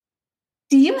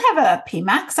Do you have a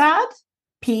PMax ad?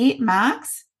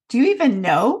 PMax? Do you even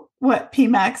know what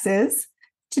PMax is?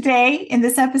 Today, in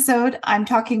this episode, I'm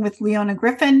talking with Leona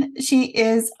Griffin. She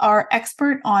is our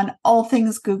expert on all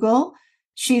things Google.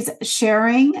 She's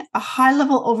sharing a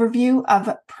high-level overview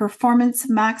of Performance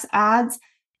Max ads.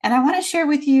 And I want to share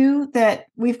with you that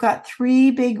we've got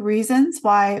 3 big reasons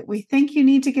why we think you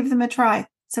need to give them a try.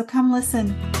 So come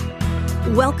listen.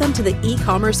 Welcome to the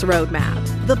E-commerce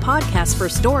Roadmap, the podcast for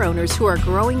store owners who are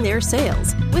growing their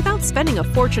sales without spending a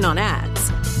fortune on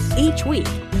ads. Each week,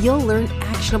 you'll learn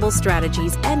actionable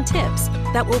strategies and tips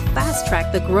that will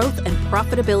fast-track the growth and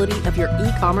profitability of your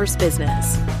e-commerce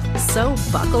business. So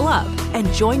buckle up and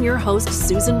join your host,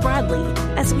 Susan Bradley,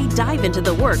 as we dive into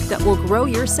the work that will grow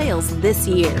your sales this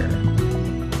year.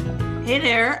 Hey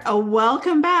there,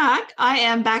 welcome back. I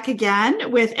am back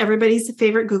again with everybody's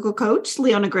favorite Google coach,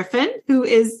 Leona Griffin, who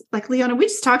is, like Leona, we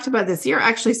just talked about this. You're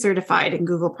actually certified in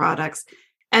Google products,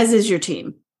 as is your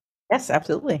team. Yes,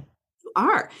 absolutely. You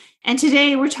are. And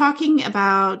today we're talking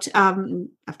about,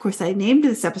 of course, I named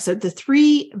this episode, the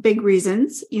 3 big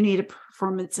reasons you need a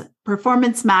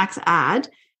Performance Max ad.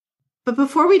 But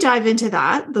before we dive into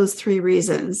that, those 3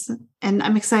 reasons, and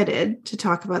I'm excited to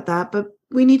talk about that, but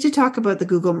we need to talk about the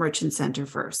Google Merchant Center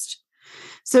first.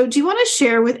 So do you want to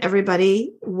share with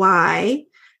everybody why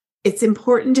it's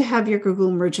important to have your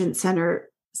Google Merchant Center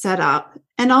set up?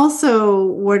 And also,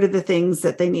 what are the things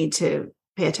that they need to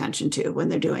pay attention to when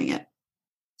they're doing it?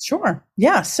 Sure.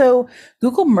 Yeah. So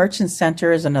Google Merchant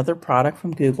Center is another product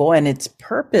from Google, and its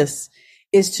purpose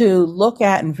is to look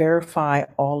at and verify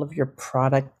all of your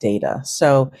product data.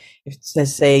 So if,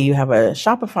 let's say you have a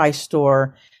Shopify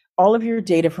store, all of your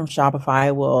data from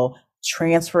Shopify will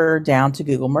transfer down to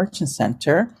Google Merchant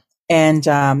Center. And,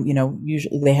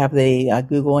 usually they have the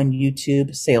Google and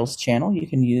YouTube sales channel you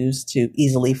can use to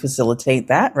easily facilitate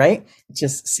that, right?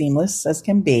 Just seamless as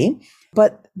can be.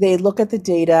 But they look at the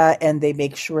data and they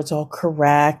make sure it's all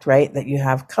correct, right? That you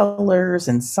have colors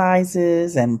and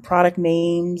sizes and product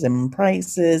names and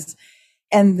prices.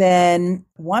 And then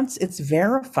once it's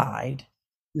verified,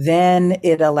 then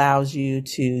it allows you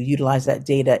to utilize that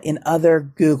data in other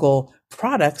Google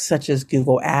products, such as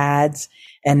Google Ads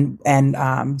and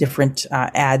different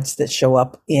ads that show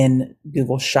up in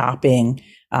Google Shopping,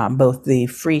 both the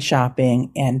free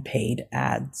shopping and paid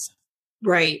ads.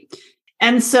 Right.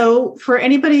 And so for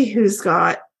anybody who's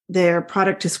got their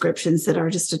product descriptions that are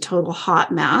just a total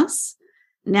hot mess,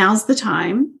 now's the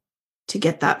time to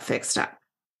get that fixed up,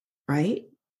 right?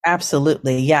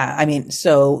 Absolutely. Yeah. I mean,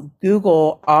 so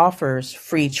Google offers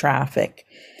free traffic.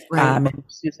 Right. And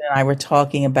Susan and I were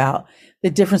talking about the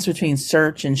difference between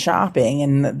search and shopping,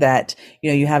 and that,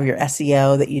 you have your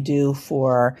SEO that you do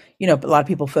for, a lot of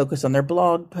people focus on their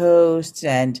blog posts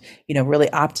and, really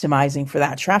optimizing for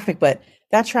that traffic, but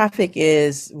that traffic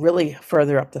is really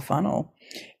further up the funnel.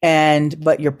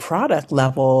 But your product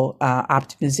level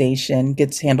optimization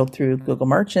gets handled through Google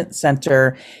Merchant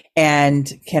Center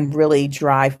and can really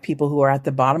drive people who are at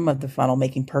the bottom of the funnel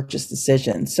making purchase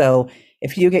decisions. So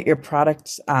if you get your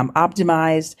products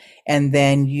optimized and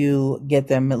then you get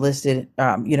them listed,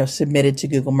 submitted to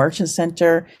Google Merchant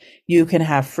Center, you can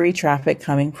have free traffic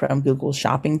coming from Google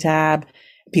Shopping tab,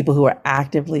 people who are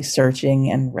actively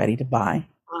searching and ready to buy.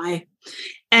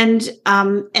 And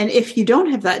if you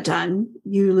don't have that done,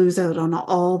 you lose out on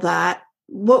all that.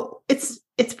 Well, it's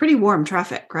pretty warm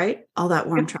traffic, right? All that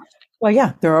warm traffic. Well,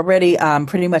 yeah, they're already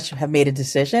pretty much have made a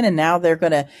decision, and now they're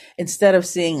going to, instead of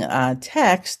seeing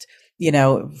text,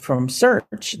 from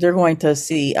search, they're going to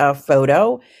see a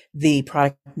photo, the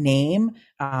product name,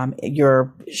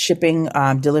 your shipping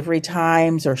delivery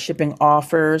times or shipping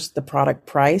offers, the product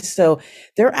price. So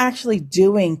they're actually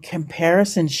doing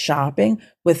comparison shopping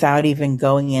without even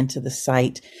going into the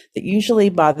site. That usually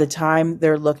by the time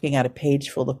they're looking at a page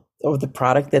full of the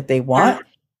product that they want,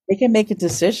 they can make a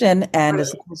decision. And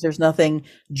as long as there's nothing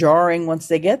jarring once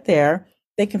they get there,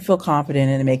 they can feel confident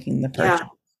in making the purchase. Yeah.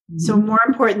 So more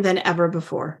important than ever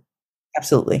before.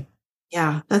 Absolutely.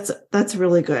 Yeah, that's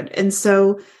really good. And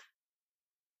so,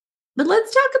 but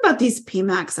let's talk about these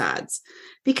PMax ads,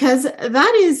 because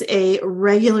that is a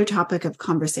regular topic of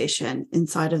conversation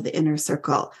inside of the inner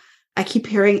circle. I keep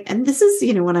hearing, and this is,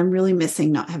 what I'm really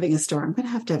missing not having a store. I'm going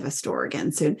to have a store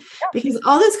again soon, because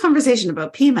all this conversation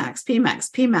about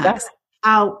PMax,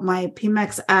 how my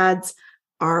PMax ads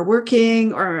are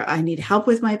working, or I need help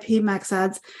with my PMax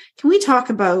ads. Can we talk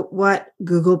about what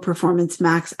Google Performance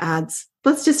Max ads?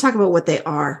 Let's just talk about what they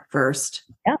are first.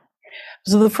 Yeah.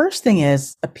 So the first thing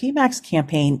is a PMax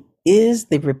campaign is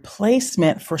the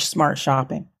replacement for smart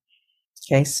shopping.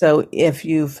 Okay. So if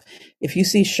you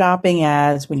see shopping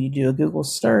ads when you do a Google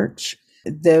search,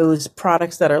 those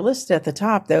products that are listed at the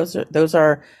top,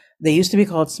 they used to be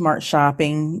called smart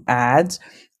shopping ads.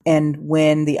 And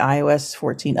when the iOS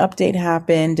 14 update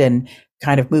happened and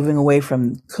kind of moving away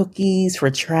from cookies for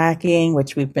tracking,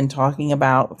 which we've been talking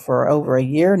about for over a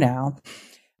year now,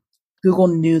 Google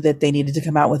knew that they needed to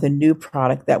come out with a new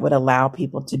product that would allow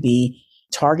people to be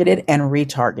targeted and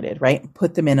retargeted, right?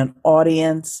 Put them in an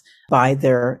audience by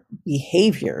their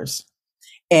behaviors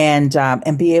and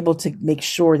be able to make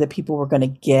sure that people were going to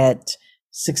get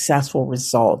successful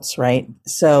results, right?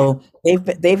 So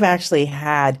they've actually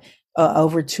had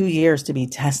over 2 years to be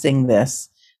testing this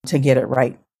to get it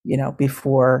right,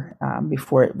 before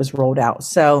it was rolled out.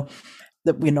 So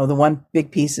the one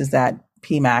big piece is that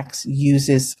PMax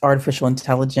uses artificial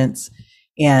intelligence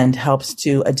and helps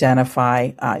to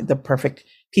identify the perfect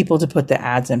people to put the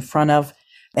ads in front of.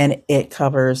 And it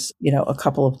covers, a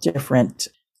couple of different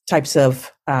types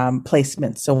of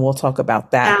placements. So we'll talk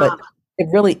about that. But it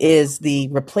really is the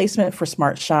replacement for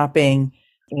smart shopping,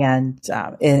 and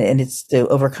it's to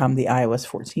overcome the iOS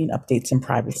 14 updates and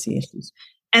privacy issues.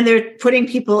 And they're putting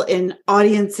people in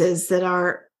audiences that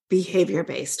are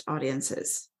behavior-based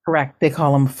audiences. Correct. They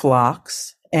call them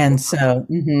flocks. And so,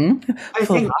 I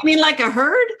think, you mean like a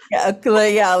herd?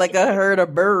 Yeah, like a herd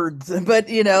of birds. But,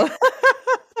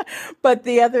 but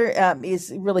the other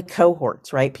is really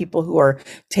cohorts, right? People who are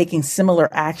taking similar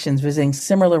actions, visiting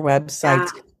similar websites,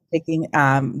 taking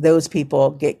those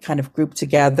people get kind of grouped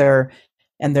together.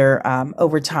 And they're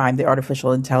over time, the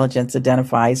artificial intelligence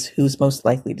identifies who's most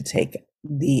likely to take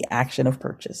the action of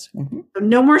purchase. So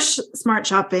no more smart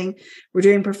shopping. We're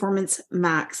doing Performance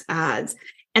Max ads.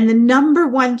 And the number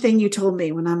one thing you told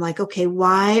me when I'm like, okay,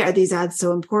 why are these ads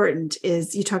so important,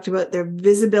 is you talked about their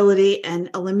visibility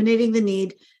and eliminating the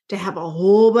need to have a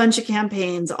whole bunch of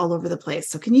campaigns all over the place.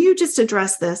 So can you just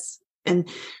address this and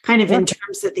kind of in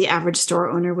terms that the average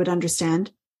store owner would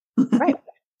understand? Right.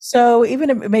 So even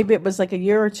if maybe it was like a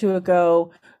year or two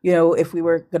ago, if we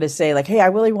were going to say like, hey, I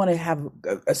really want to have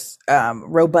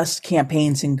robust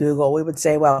campaigns in Google, we would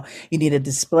say, well, you need a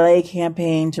display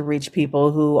campaign to reach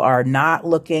people who are not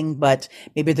looking, but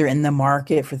maybe they're in the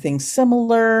market for things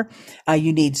similar.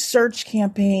 You need search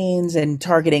campaigns and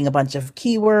targeting a bunch of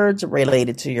keywords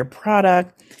related to your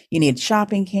product. You need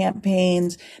shopping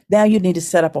campaigns. Now you need to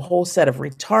set up a whole set of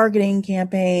retargeting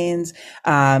campaigns,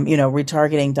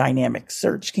 retargeting dynamic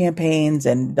search campaigns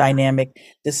and dynamic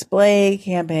display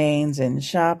campaigns and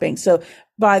shopping. So,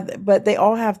 but they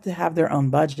all have to have their own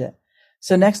budget.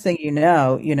 So next thing you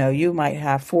might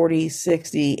have $40,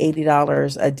 $60,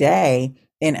 $80 a day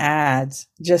in ads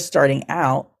just starting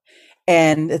out.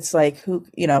 And it's like,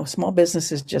 small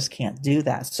businesses just can't do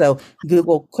that. So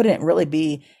Google couldn't really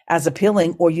be as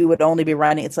appealing, or you would only be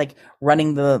it's like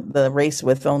running the race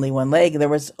with only one leg. There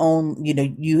was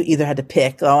you either had to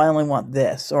pick, I only want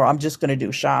this, or I'm just going to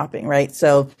do shopping. Right.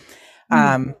 So,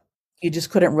 you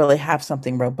just couldn't really have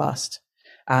something robust.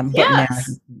 But now,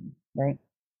 right.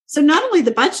 So not only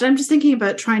the budget, I'm just thinking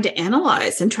about trying to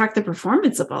analyze and track the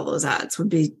performance of all those ads would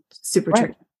be super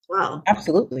tricky. Wow.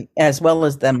 Absolutely. As well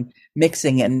as them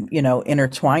mixing and,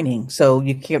 intertwining. So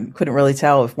you couldn't really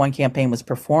tell if one campaign was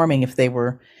performing, if they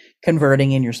were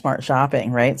converting in your smart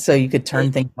shopping, right? So you could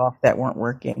turn things off that weren't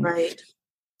working. Right.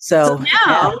 So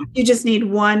now you just need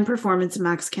one Performance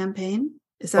Max campaign.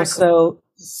 Is that cool?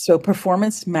 So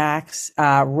Performance Max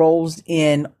rolls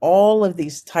in all of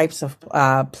these types of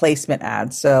placement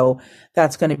ads. So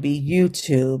that's going to be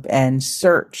YouTube and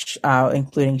search,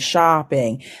 including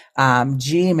shopping,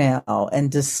 Gmail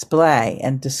and display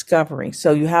and discovery.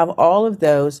 So you have all of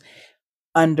those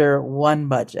under one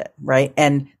budget, right?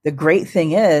 And the great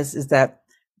thing is that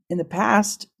in the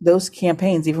past, those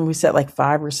campaigns, even if we set like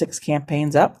 5 or 6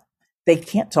 campaigns up, they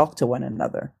can't talk to one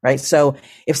another, right? So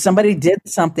if somebody did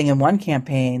something in one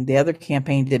campaign, the other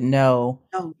campaign didn't know,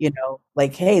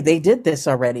 like, hey, they did this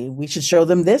already. We should show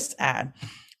them this ad.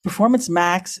 Performance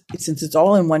Max, since it's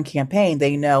all in one campaign,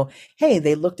 they know, hey,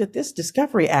 they looked at this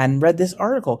discovery ad and read this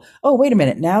article. Oh, wait a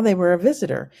minute. Now they were a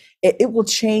visitor. It will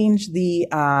change the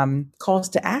calls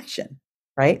to action,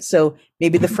 right? So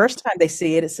maybe the first time they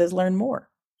see it, it says learn more.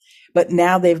 But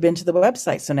now they've been to the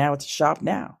website. So now it's shop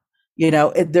now.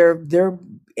 They're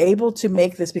able to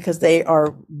make this because they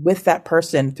are with that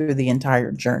person through the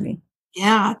entire journey.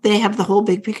 Yeah, they have the whole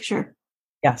big picture.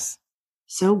 Yes.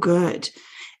 So good.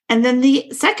 And then the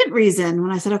second reason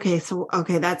when I said,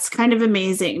 okay, that's kind of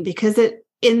amazing because it,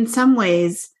 in some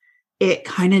ways, it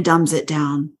kind of dumbs it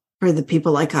down for the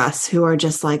people like us who are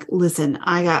just like, listen,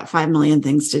 I got 5 million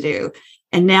things to do.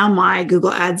 And now my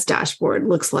Google Ads dashboard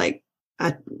looks like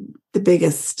the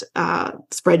biggest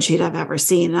spreadsheet I've ever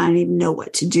seen. And I don't even know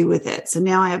what to do with it. So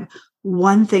now I have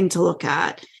one thing to look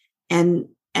at. And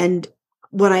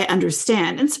what I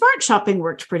understand, and smart shopping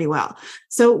worked pretty well.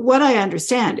 So what I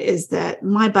understand is that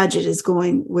my budget is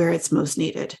going where it's most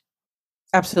needed.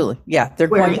 Absolutely. Yeah. They're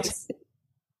Where going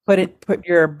to put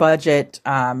your budget,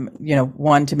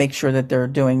 one to make sure that they're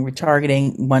doing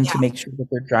retargeting, one to make sure that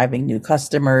they're driving new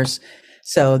customers.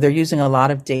 So they're using a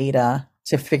lot of data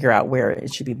to figure out where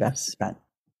it should be best spent.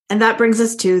 And that brings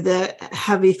us to the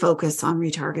heavy focus on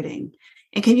retargeting.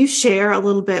 And can you share a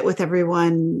little bit with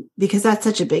everyone, because that's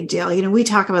such a big deal. We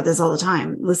talk about this all the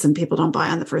time. Listen, people don't buy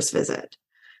on the first visit.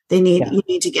 You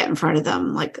need to get in front of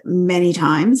them like many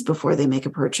times before they make a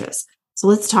purchase. So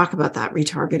let's talk about that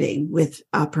retargeting with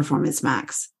Performance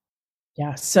Max.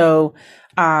 Yeah. So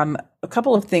a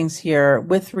couple of things here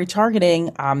with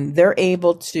retargeting. They're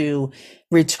able to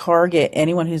retarget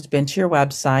anyone who's been to your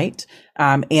website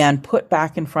and put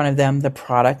back in front of them the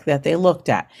product that they looked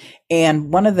at.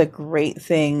 And one of the great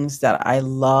things that I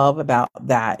love about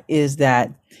that is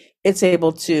that it's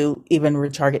able to even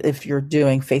retarget if you're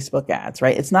doing Facebook ads,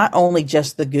 right? It's not only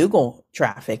just the Google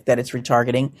traffic that it's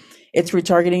retargeting. It's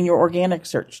retargeting your organic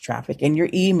search traffic and your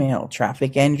email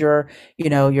traffic and your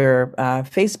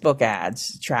Facebook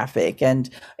ads traffic and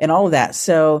all of that.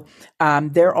 So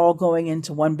they're all going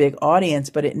into one big audience,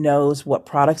 but it knows what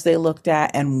products they looked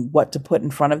at and what to put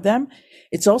in front of them.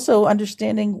 It's also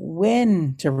understanding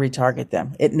when to retarget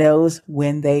them. It knows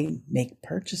when they make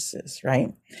purchases,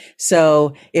 right?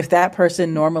 So if that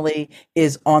person normally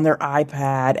is on their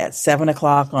iPad at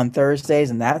 7:00 on Thursdays,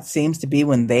 and that seems to be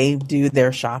when they do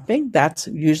their shopping, that's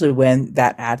usually when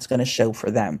that ad's going to show for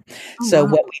them. So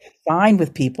what we find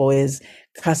with people is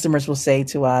customers will say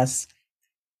to us,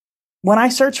 when I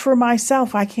search for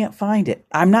myself, I can't find it.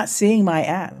 I'm not seeing my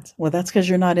ads. Well, that's because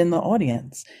you're not in the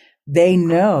audience. They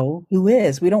know who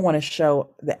is. We don't want to show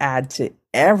the ad to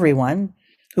everyone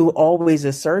who always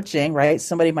is searching, right?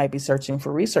 Somebody might be searching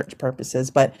for research purposes,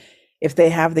 but if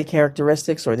they have the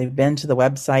characteristics or they've been to the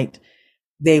website,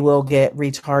 they will get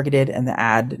retargeted and the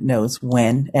ad knows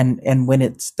when and when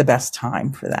it's the best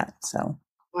time for that. So.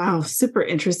 Wow, super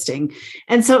interesting.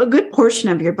 And so a good portion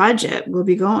of your budget will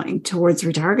be going towards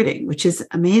retargeting, which is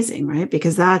amazing, right?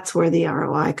 Because that's where the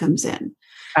ROI comes in.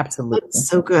 Absolutely. That's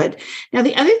so good. Now,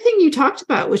 the other thing you talked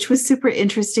about, which was super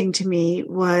interesting to me,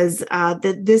 was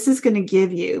that this is going to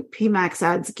give you, PMax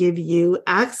ads give you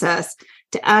access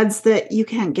to ads that you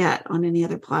can't get on any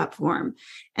other platform.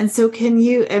 And so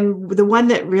and the one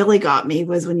that really got me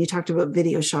was when you talked about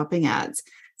video shopping ads.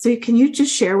 So can you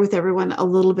just share with everyone a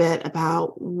little bit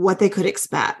about what they could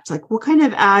expect? Like what kind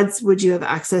of ads would you have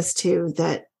access to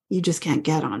that you just can't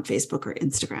get on Facebook or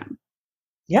Instagram?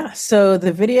 Yeah. So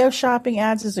the video shopping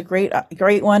ads is a great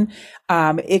one.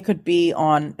 It could be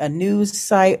on a news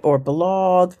site or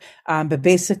blog, but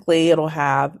basically it'll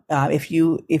have, if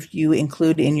you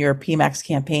include in your PMax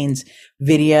campaigns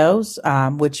videos,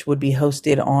 which would be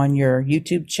hosted on your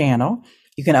YouTube channel,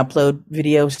 you can upload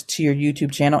videos to your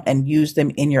YouTube channel and use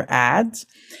them in your ads.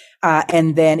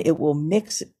 And then it will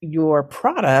mix your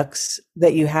products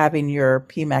that you have in your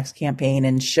PMax campaign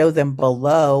and show them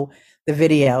below the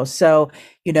video. So,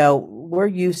 we're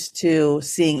used to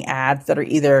seeing ads that are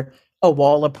either a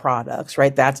wall of products,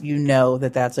 right? That's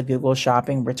a Google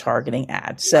Shopping retargeting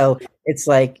ad. So it's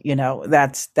like,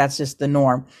 that's just the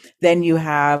norm. Then you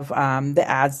have the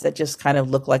ads that just kind of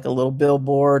look like a little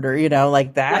billboard or,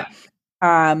 like that.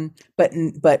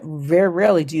 But very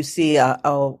rarely do you see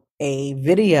a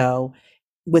video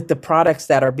with the products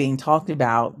that are being talked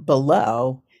about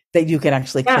below that you can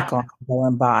actually click on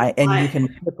and buy, and you can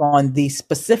click on the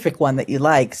specific one that you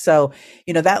like. So,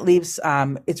 that leaves,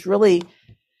 it's really,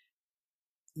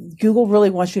 Google really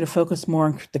wants you to focus more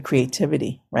on the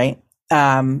creativity, right?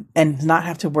 And not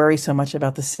have to worry so much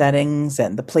about the settings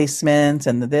and the placements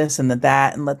and the this and the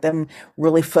that, and let them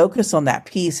really focus on that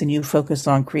piece. And you focus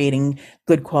on creating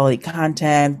good quality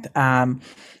content, and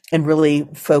really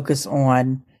focus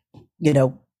on,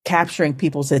 capturing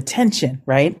people's attention,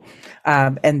 right?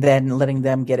 And then letting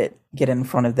them get in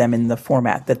front of them in the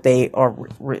format that they are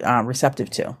receptive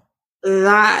to.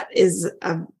 That is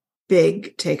a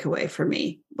big takeaway for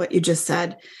me, what you just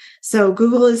said. So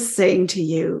Google is saying to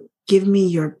you, give me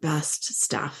your best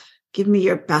stuff. Give me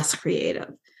your best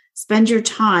creative. Spend your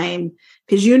time,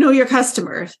 because your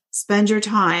customer, spend your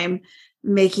time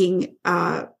making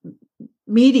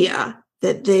media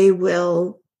that they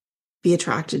will be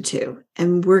attracted to.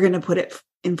 And we're going to put it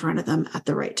in front of them at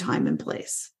the right time and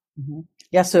place. Mm-hmm.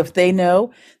 Yeah. So if they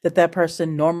know that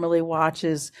person normally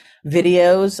watches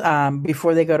videos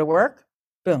before they go to work,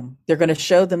 boom, they're going to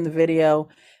show them the video.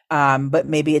 But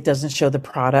maybe it doesn't show the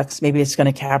products. Maybe it's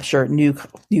going to capture new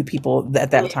people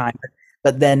at that time.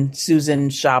 But then Susan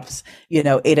shops,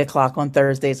 8 o'clock on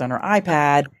Thursdays on her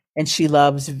iPad, and she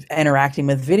loves interacting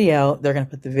with video. They're going to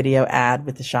put the video ad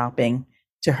with the shopping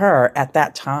to her at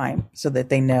that time so that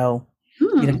they know, you're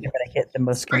going to get the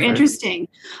most conversion. Interesting.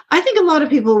 I think a lot of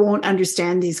people won't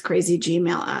understand these crazy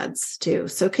Gmail ads too.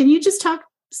 So can you just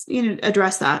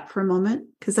address that for a moment?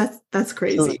 Because that's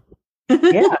crazy.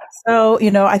 Yeah. So,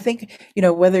 I think,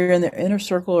 whether you're in the inner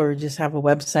circle or just have a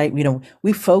website,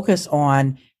 we focus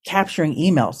on capturing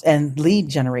emails and lead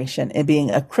generation and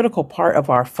being a critical part of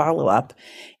our follow-up.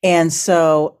 And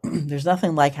so there's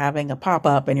nothing like having a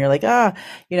pop-up and you're like,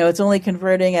 it's only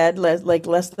converting at less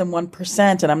than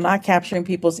 1% and I'm not capturing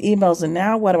people's emails. And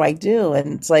now what do I do?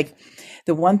 And it's like,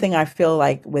 the one thing I feel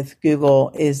like with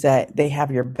Google is that they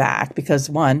have your back because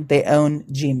one, they own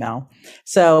Gmail.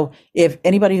 So if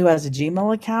anybody who has a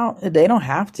Gmail account, they don't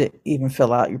have to even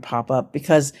fill out your pop-up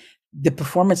because the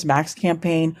Performance Max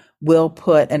campaign will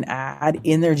put an ad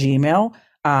in their Gmail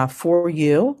for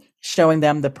you, showing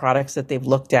them the products that they've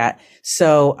looked at.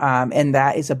 So, and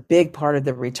that is a big part of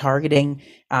the retargeting.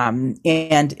 And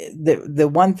the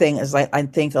one thing is, I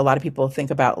think a lot of people think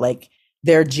about like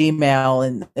their Gmail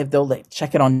and if they'll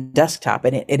check it on desktop,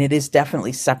 and it is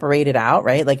definitely separated out,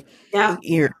 right? Like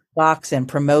your box and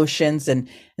promotions, and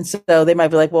so they might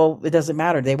be like, well, it doesn't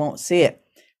matter, they won't see it.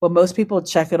 Well, most people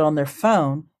check it on their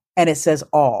phone. And it says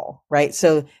all, right?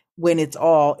 So when it's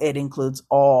all, it includes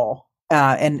all,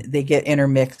 and they get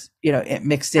intermixed,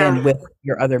 mixed in with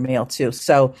your other mail too.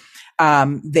 So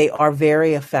they are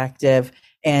very effective.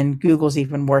 And Google's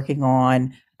even working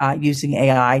on using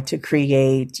AI to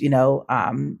create,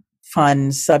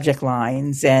 fun subject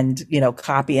lines and,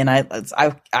 copy. And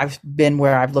I've been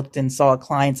where I've looked and saw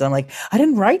clients. And I'm like, I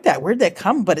didn't write that. Where'd that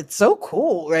come? But it's so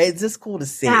cool, right? It's just cool to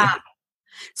see. Yeah.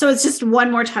 So it's just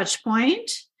one more touch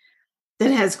point that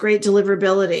has great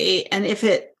deliverability. And if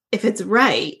it's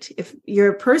right, if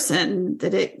your person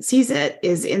that it sees it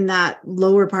is in that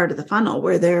lower part of the funnel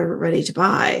where they're ready to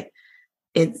buy,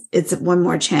 it's one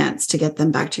more chance to get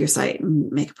them back to your site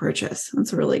and make a purchase.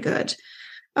 That's really good.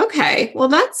 Okay. Well,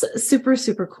 that's super,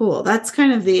 super cool. That's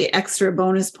kind of the extra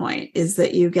bonus point is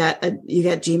that you get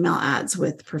Gmail ads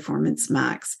with Performance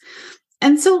Max.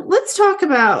 And so let's talk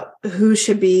about who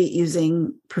should be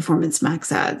using Performance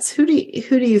Max ads. Who do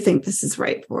you think this is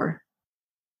right for?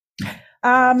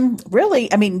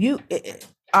 Really, I mean,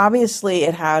 obviously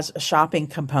it has a shopping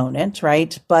component,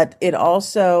 right? But it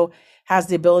also has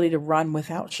the ability to run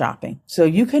without shopping. So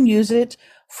you can use it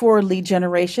for lead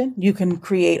generation. You can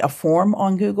create a form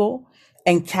on Google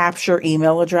and capture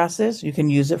email addresses. You can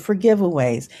use it for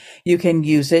giveaways. You can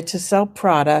use it to sell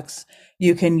products.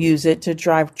 You can use it to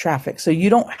drive traffic. So you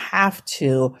don't have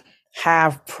to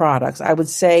have products. I would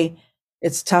say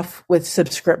it's tough with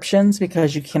subscriptions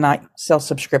because you cannot sell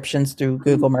subscriptions through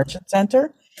Google Merchant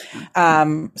Center.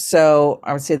 So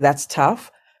I would say that's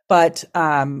tough, but,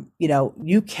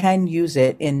 you can use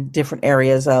it in different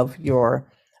areas of your,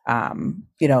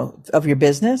 of your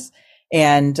business.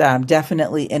 And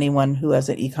definitely anyone who has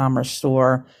an e-commerce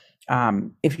store,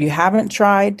 if you haven't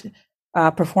tried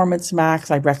Performance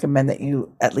Max, I recommend that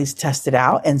you at least test it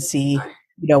out and see,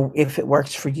 if it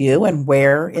works for you and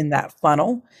where in that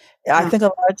funnel. I think a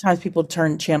lot of times people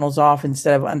turn channels off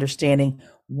instead of understanding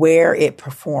where it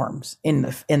performs in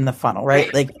the funnel,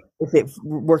 right? Like if it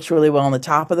works really well on the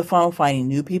top of the funnel, finding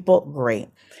new people, great.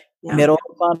 Middle of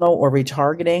the funnel or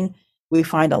retargeting, we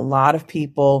find a lot of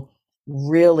people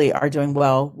really are doing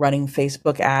well running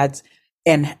Facebook ads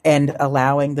and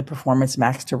allowing the Performance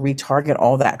Max to retarget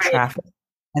all that traffic.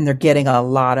 And they're getting a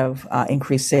lot of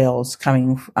increased sales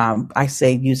coming, I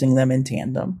say, using them in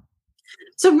tandem.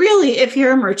 So really, if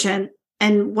you're a merchant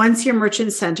and once your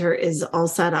merchant center is all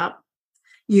set up,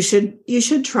 you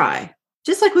should try,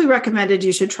 just like we recommended,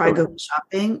 you should try Google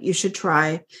Shopping. You should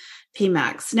try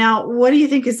PMax. Now, what do you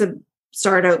think is a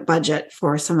start out budget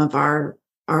for some of our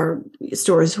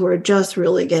stores who are just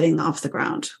really getting off the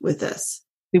ground with this?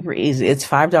 Super easy. It's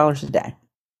 $5 a day.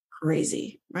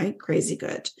 Crazy, right? Crazy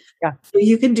good. Yeah. So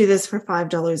you can do this for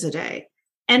 $5 a day.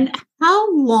 And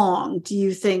how long do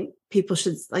you think people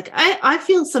should, I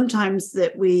feel sometimes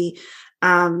that we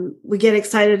get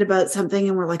excited about something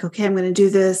and we're like, okay, I'm going to do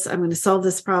this. I'm going to solve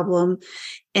this problem.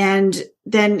 And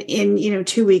then in,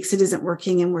 2 weeks, it isn't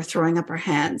working and we're throwing up our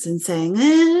hands and saying,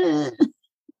 it's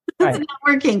not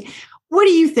working. What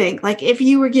do you think? Like if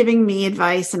you were giving me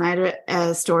advice and I had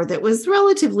a store that was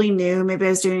relatively new, maybe I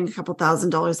was doing a couple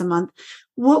 $1,000s a month,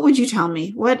 what would you tell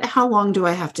me? How long do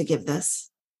I have to give this?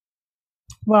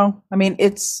 Well, I mean,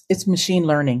 it's machine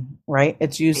learning, right?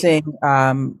 It's using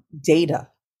data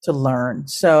to learn.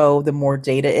 So the more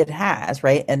data it has,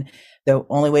 right? And the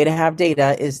only way to have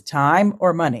data is time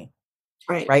or money,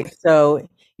 Right. right? So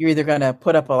you're either going to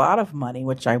put up a lot of money,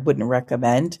 which I wouldn't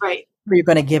recommend, Right. or you're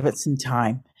going to give it some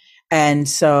time. And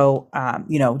so,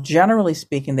 generally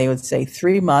speaking, they would say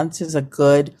 3 months is a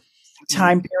good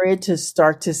time period to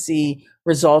start to see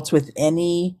results with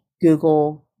any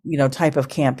Google, type of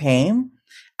campaign.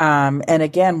 And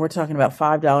again, we're talking about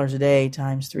 $5 a day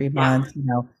times 3 months,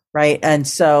 right? And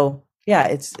so, yeah,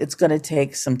 it's going to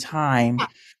take some time.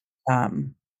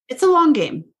 It's a long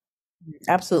game.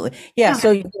 Absolutely. Yeah.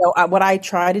 So, what I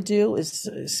try to do is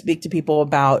speak to people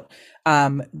about,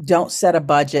 don't set a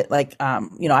budget. Like,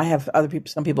 I have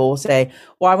some people will say,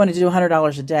 well, I want to do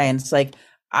 $100 a day. And it's like,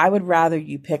 I would rather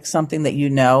you pick something that,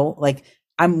 like,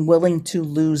 I'm willing to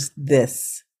lose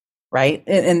this. Right.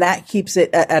 And that keeps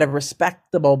it at a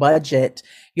respectable budget.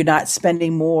 You're not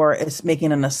spending more. It's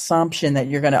making an assumption that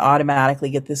you're going to automatically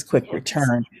get this quick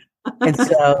return. And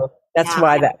so that's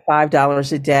why that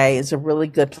 $5 a day is a really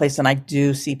good place. And I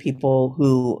do see people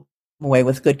who come away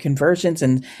with good conversions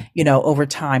and, over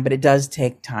time, but it does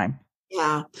take time.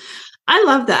 Yeah. I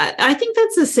love that. I think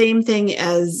that's the same thing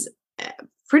as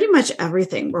pretty much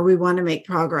everything where we want to make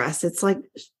progress. It's like,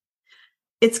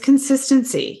 it's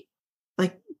consistency.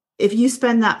 Like if you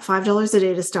spend that $5 a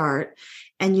day to start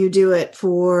and you do it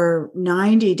for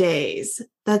 90 days,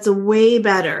 that's way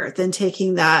better than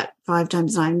taking that 5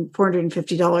 times 9,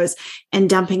 $450 and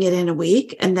dumping it in a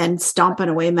week and then stomping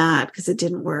away mad because it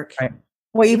didn't work. Right.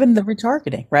 Well, even the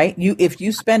retargeting, right? If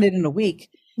you spend it in a week,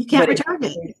 you can't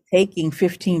retarget. It's taking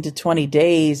 15 to 20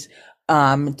 days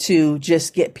to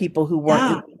just get people who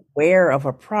weren't aware of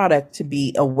a product to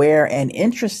be aware and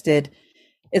interested.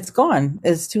 It's gone.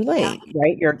 It's too late,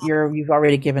 right? You've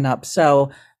already given up.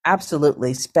 So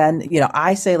absolutely spend,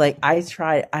 I say, like, I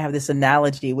have this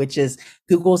analogy, which is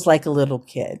Google's like a little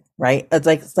kid, right?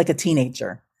 It's like a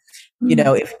teenager.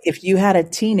 Mm-hmm. If you had a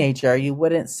teenager, you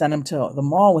wouldn't send him to the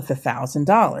mall with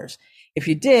 $1,000. If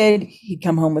you did, he'd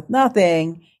come home with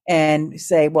nothing and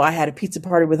say, well, I had a pizza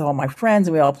party with all my friends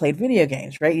and we all played video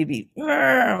games, right? You'd be, what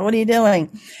are you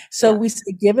doing? So we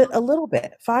say, give it a little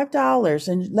bit, $5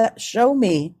 and show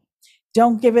me.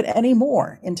 Don't give it any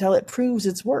more until it proves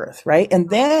its worth, right? And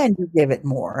then you give it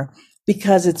more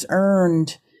because it's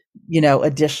earned,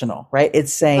 additional, right?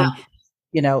 It's saying,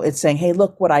 hey,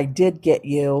 look what I did get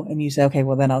you. And you say, okay,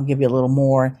 well, then I'll give you a little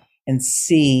more and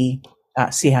see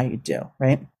how you do,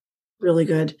 right? Really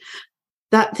good.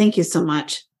 Thank you so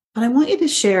much. But I want you to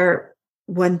share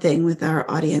one thing with our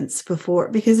audience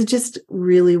because it just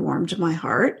really warmed my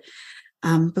heart.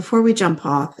 Before we jump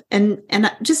off, and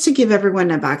just to give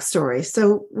everyone a backstory.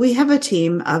 So we have a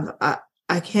team of,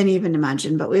 I can't even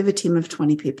imagine, but we have a team of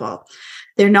 20 people.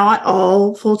 They're not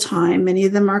all full-time. Many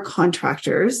of them are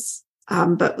contractors,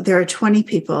 but there are 20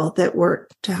 people that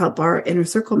work to help our Inner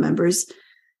Circle members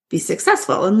be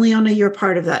successful. And Leona, you're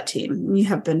part of that team. And you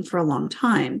have been for a long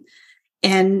time.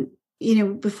 And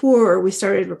before we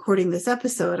started recording this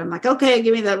episode, I'm like, okay,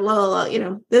 give me that little,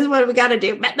 this is what we got to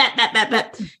do.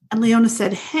 And Leona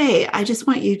said, hey, I just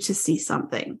want you to see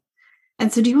something.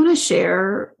 And so do you want to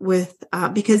share with,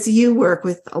 because you work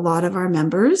with a lot of our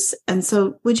members. And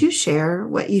so would you share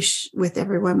with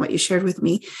everyone, what you shared with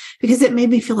me? Because it made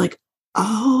me feel like,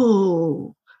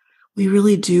 oh, we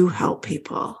really do help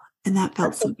people. And that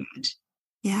felt so good.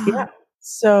 Yeah.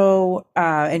 So,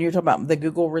 and you're talking about the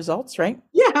Google results, right?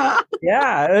 Yeah.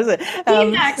 Yeah. It was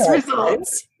PMax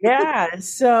results. Yeah.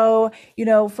 So,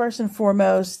 first and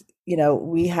foremost,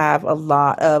 we have a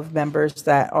lot of members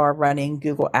that are running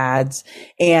Google ads.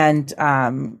 And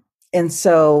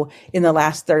so in the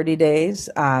last 30 days,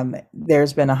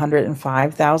 there's been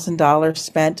 $105,000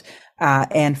 spent,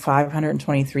 and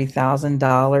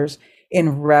 $523,000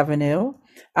 in revenue,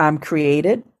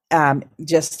 created.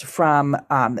 Just from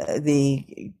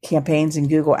the campaigns in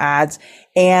Google Ads,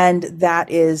 and that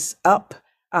is up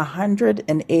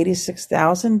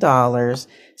 $186,000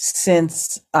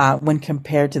 since when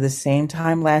compared to the same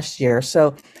time last year.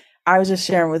 So I was just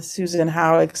sharing with Susan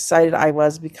how excited I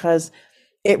was because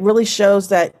it really shows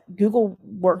that Google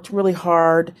worked really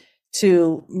hard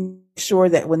to make sure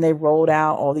that when they rolled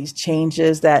out all these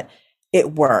changes that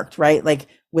it worked, right? Like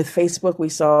with Facebook, we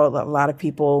saw a lot of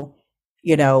people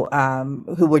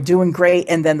who were doing great.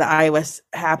 And then the iOS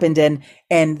happened and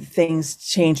things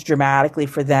changed dramatically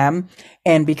for them.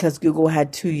 And because Google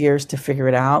had 2 years to figure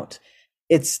it out,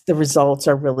 the results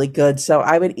are really good. So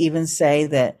I would even say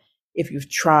that if you've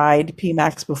tried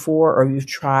PMax before, or you've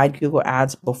tried Google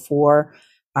Ads before,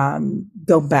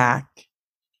 go back,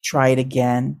 try it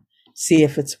again, see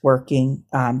if it's working.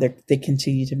 They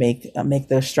continue to make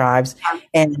those strides.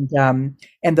 And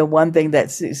the one thing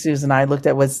that Susan and I looked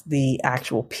at was the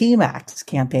actual PMax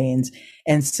campaigns.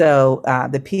 And so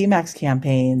the PMax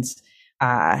campaigns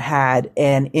had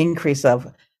an increase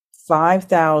of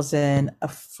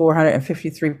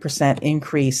 5,453%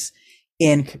 increase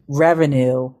in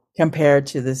revenue compared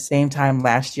to the same time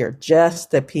last year.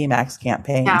 Just the PMax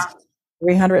campaigns. Yeah.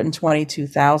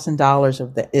 $322,000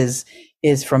 of that is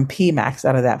from PMax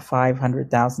out of that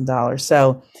 $500,000.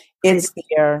 So it's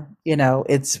there,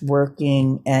 it's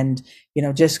working, and,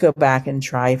 just go back and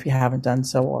try if you haven't done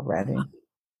so already.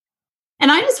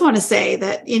 And I just want to say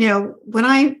that, when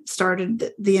I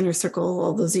started the Inner Circle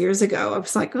all those years ago, I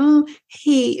was like, oh,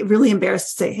 hey, really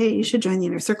embarrassed to say, hey, you should join the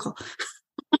Inner Circle.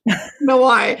 I don't know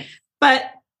why.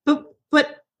 But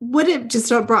what it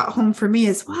just brought home for me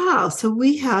is, wow, so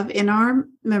we have in our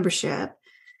membership,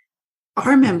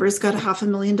 our members got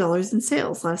 $500,000 in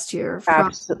sales last year.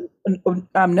 Absolutely.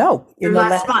 No, in the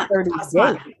last 30 days.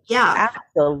 Yeah.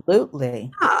 Absolutely.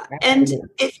 Yeah. And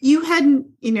if you hadn't,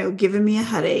 given me a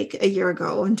headache a year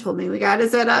ago and told me we got to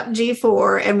set up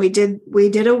G4, and we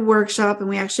did a workshop, and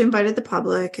we actually invited the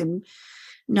public and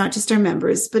not just our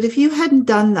members. But if you hadn't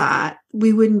done that,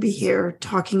 we wouldn't be here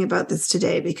talking about this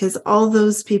today, because all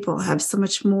those people have so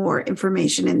much more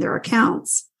information in their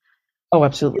accounts. Oh,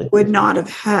 absolutely. Would not have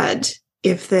had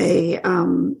if they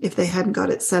hadn't got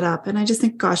it set up. And I just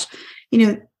think, gosh,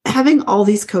 having all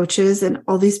these coaches and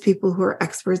all these people who are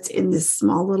experts in this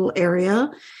small little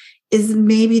area is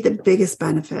maybe the biggest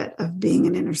benefit of being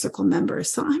an Inner Circle member.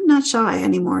 So I'm not shy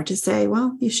anymore to say,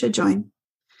 well, you should join.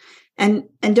 And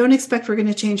don't expect we're going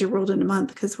to change your world in a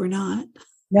month, because we're not.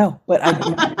 No, but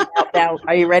now,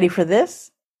 are you ready for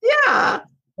this? Yeah.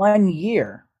 1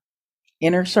 year.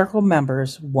 Inner Circle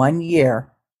members, 1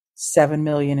 year, $7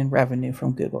 million in revenue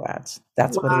from Google Ads.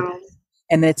 That's what it is.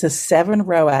 And it's a 7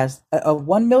 ROAS, a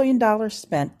 $1 million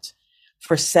spent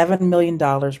for $7 million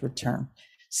return.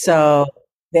 So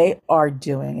they are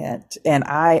doing it. And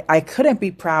I couldn't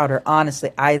be prouder,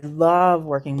 honestly. I love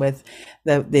working with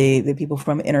the people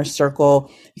from Inner Circle,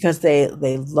 because they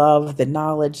love the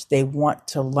knowledge. They want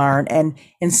to learn, and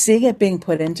seeing it being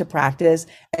put into practice,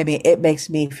 I mean, it makes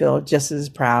me feel just as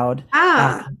proud.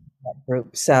 That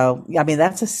group. So,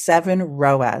 that's a 7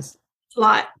 ROAS. A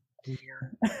lot.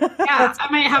 Yeah, I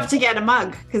might have to get a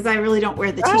mug, because I really don't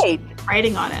wear the t-shirt with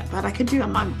writing on it, but I could do a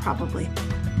mug probably.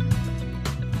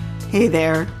 Hey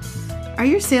there. Are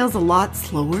your sales a lot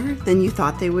slower than you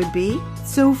thought they would be?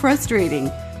 So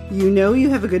frustrating. You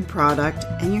have a good product,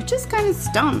 and you're just kind of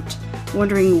stumped,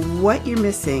 wondering what you're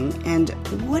missing and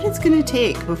what it's going to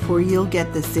take before you'll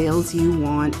get the sales you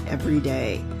want every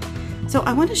day. So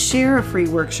I want to share a free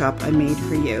workshop I made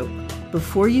for you.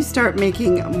 Before you start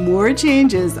making more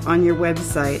changes on your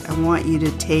website, I want you to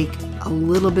take a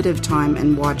little bit of time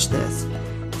and watch this.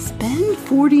 Spend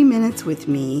 40 minutes with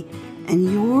me,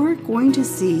 and you're going to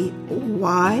see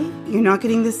why you're not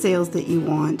getting the sales that you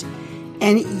want,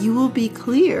 and you will be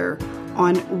clear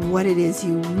on what it is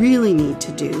you really need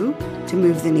to do to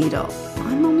move the needle.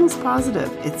 I'm almost positive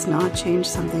it's not changed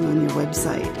something on your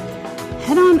website.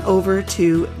 Head on over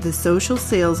to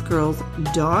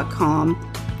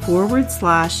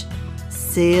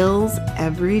thesocialsalesgirls.com/sales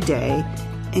every day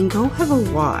and go have a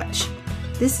watch.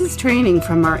 This is training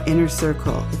from our Inner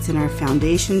Circle. It's in our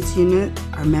foundations unit.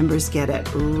 Our members get it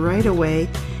right away,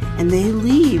 and they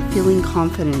leave feeling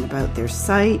confident about their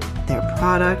site, their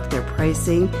product, their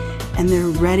pricing, and they're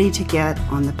ready to get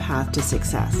on the path to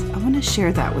success. I want to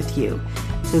share that with you.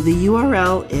 So the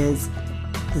URL is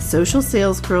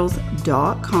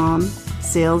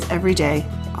thesocialsalesgirls.com/sales every day.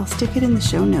 I'll stick it in the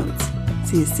show notes.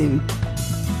 See you soon.